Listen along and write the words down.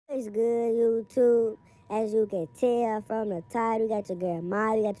What's good, YouTube? As you can tell from the title, we got your girl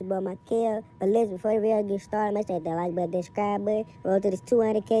Molly, we got your boy Mykel. But listen, before the video get started, make sure you hit that like button, that subscribe button. Roll to this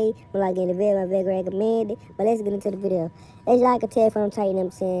 200K. We're like getting the video, my video recommended. But let's get into the video. As y'all can tell from the title, you know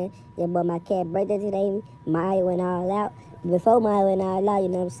what I'm saying? Your boy Mykel birthday today. Molly went all out. Before Molly went all out, you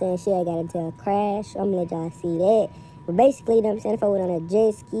know what I'm saying? She had got into a crash. I'm gonna let y'all see that. But basically, you know what I'm saying? If I went on a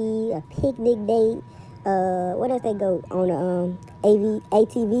jet ski, a picnic date, what else they go on the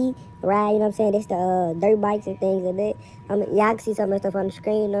ATV ride, you know what I'm saying? That's the dirt bikes and things like that. Y'all can see some of that stuff on the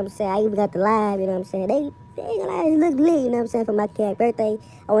screen, you know what I'm saying? I even got the live, you know what I'm saying? They ain't gonna lie, it look lit, you know what I'm saying? For Mykel's birthday,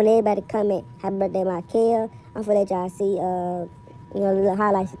 I want everybody to comment, happy birthday, Mykel. I'm gonna let y'all see, you know, little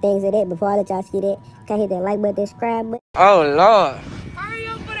highlights and things of that. Before I let y'all see that, can hit that like button, that subscribe button. Oh, Lord. Hurry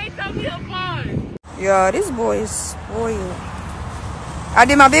up, but they tell me to pause. Yo, this boy is spoiled. I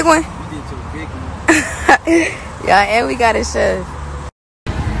did my big one? You did your big one. Yeah, and we got a chef.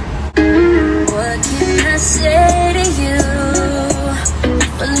 What can I say to you?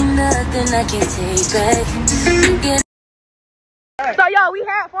 Really nothing I can take back. So, yo, we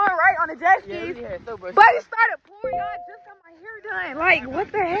had fun, right, on the jet skis? Yeah, we had so much. But it started pouring, y'all. Just got my hair done. Like, what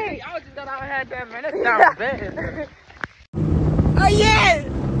the heck? I just thought I had that, man. That's down bad. Oh, yeah!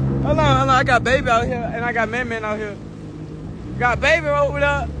 Hold on. I got baby out here, and I got man out here. Got baby over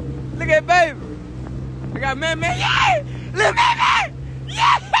there. Look at baby. I got man. Yeah! Look, man!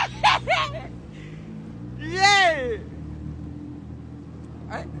 Yeah! Yeah!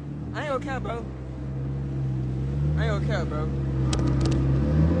 I ain't gonna care, bro. I ain't gonna care, bro.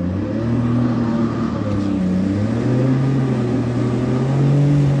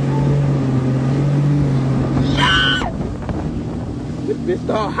 Yeah! This bitch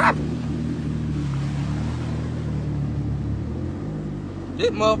start hopping.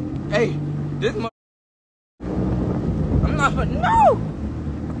 This mother. I'm not for no.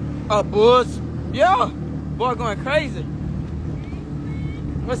 Boys. Yeah. Boy going crazy.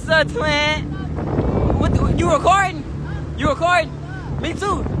 What's up, twin? What you recording? You recording? Me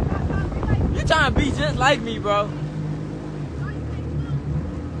too. You trying to be just like me, bro.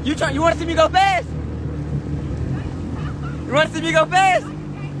 You want to see me go fast? You want to see me go fast?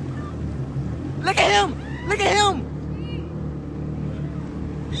 Look at him. Look at him.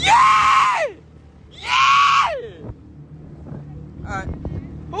 Yeah! Yeah! Alright.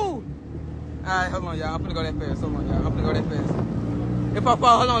 Who? Alright, hold on, y'all. I'm finna go that fast. Hold on, y'all. I'm finna go that fast. If I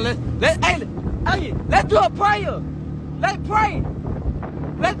fall, hold on. Let's do a prayer. Let's pray.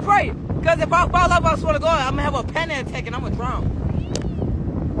 Let's pray. Because if I fall off, I swear to God, I'm gonna have a panic attack and I'm gonna drown.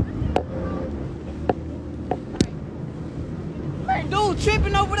 Man, dude,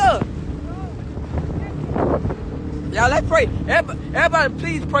 tripping over there. Y'all, let's pray. Everybody,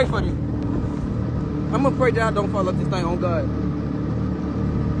 please pray for me. I'm gonna pray that I don't fall up this thing on God.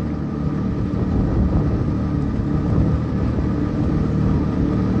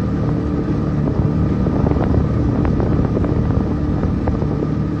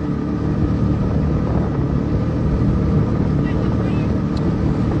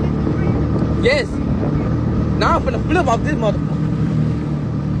 Yes. Now I'm finna flip off this motherfucker.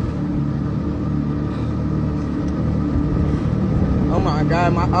 Oh my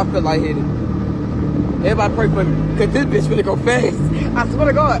God, I feel lightheaded. Everybody pray for me, cause this bitch finna go fast. I swear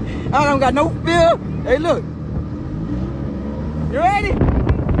to God, I don't got no fear. Hey, look. You ready?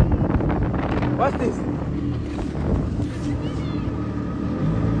 What's this?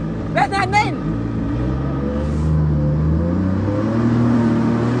 That's not nothing.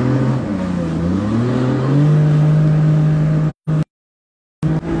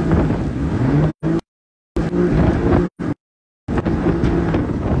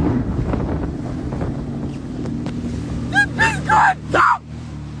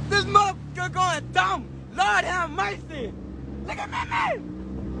 This motherfucker going dumb. Lord have mercy. Look at me, man.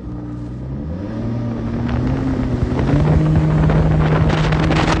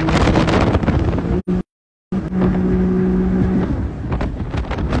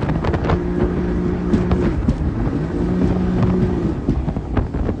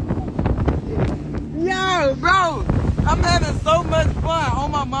 Yo, bro. I'm having so much fun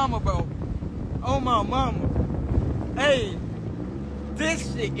on my mama, bro. On my mama. Hey.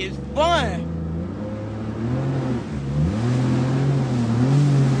 This shit is fun.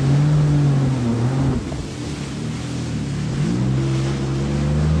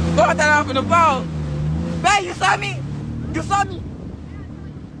 Thought that off in the ball. Babe, you saw me? You saw me?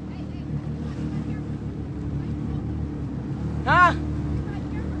 Huh?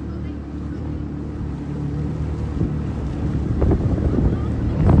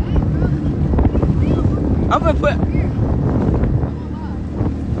 I'm gonna put.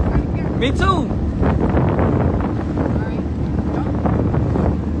 Me too.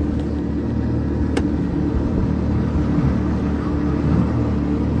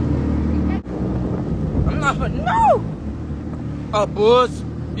 I'm not for no. Oh, Bush.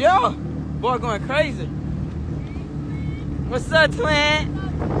 Yeah. Boy going crazy. What's up, twin?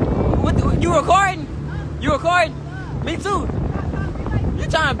 What, you recording? You recording? Me too. You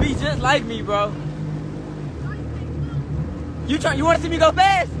trying to be just like me, bro. You want to see me go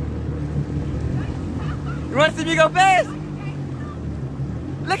fast? You want to see me go fast?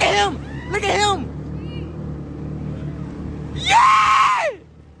 Look at him! Look at him! Yeah!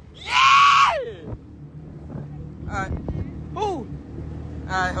 Yeah! Alright. Who?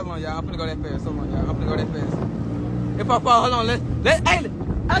 Alright, hold on, y'all. I'm finna go that fast. Hold on, y'all. I'm finna go that fast. If I fall, hold on.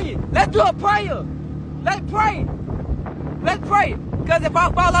 Let's do a prayer. Let's pray. Let's pray. Because if I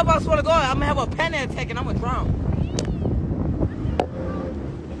fall off, I swear to God, I'm gonna have a panic attack and I'm gonna drown.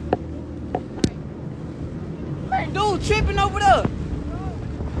 Man, dude, tripping over there.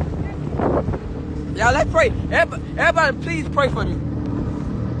 Y'all, let's pray. Everybody, please pray for me.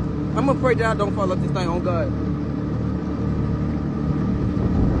 I'm gonna pray that I don't fall off this thing on God.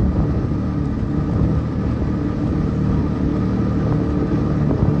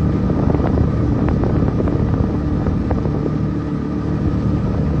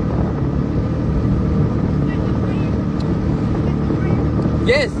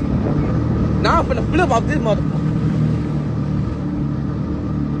 Yes. Now I'm finna flip off this motherfucker.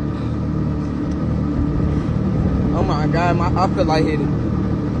 Oh my God, I feel like hitting.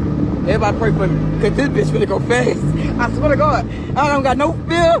 Everybody pray for me, cause this bitch finna go fast. I swear to God, I don't got no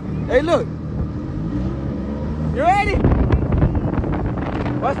fear. Hey, look. You ready?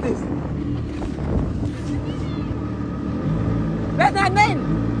 What's this? That's not nothing.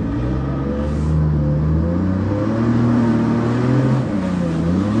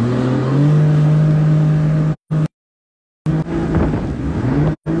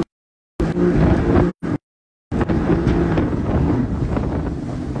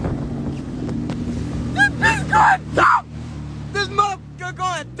 This motherfucker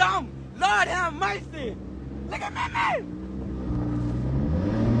going dumb. Lord have mercy. Look at me, man.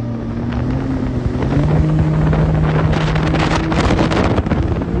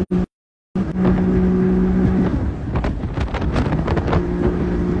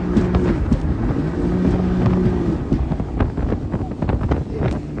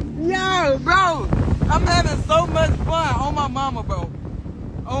 Yo, bro. I'm having so much fun on my mama, bro.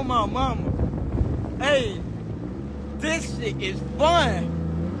 On my mama. Hey. This shit is fun.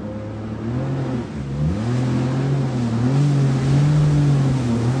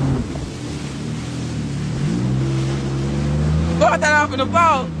 Oh, I thought I was gonna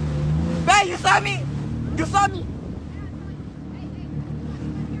fall. Babe, you saw me? You saw me?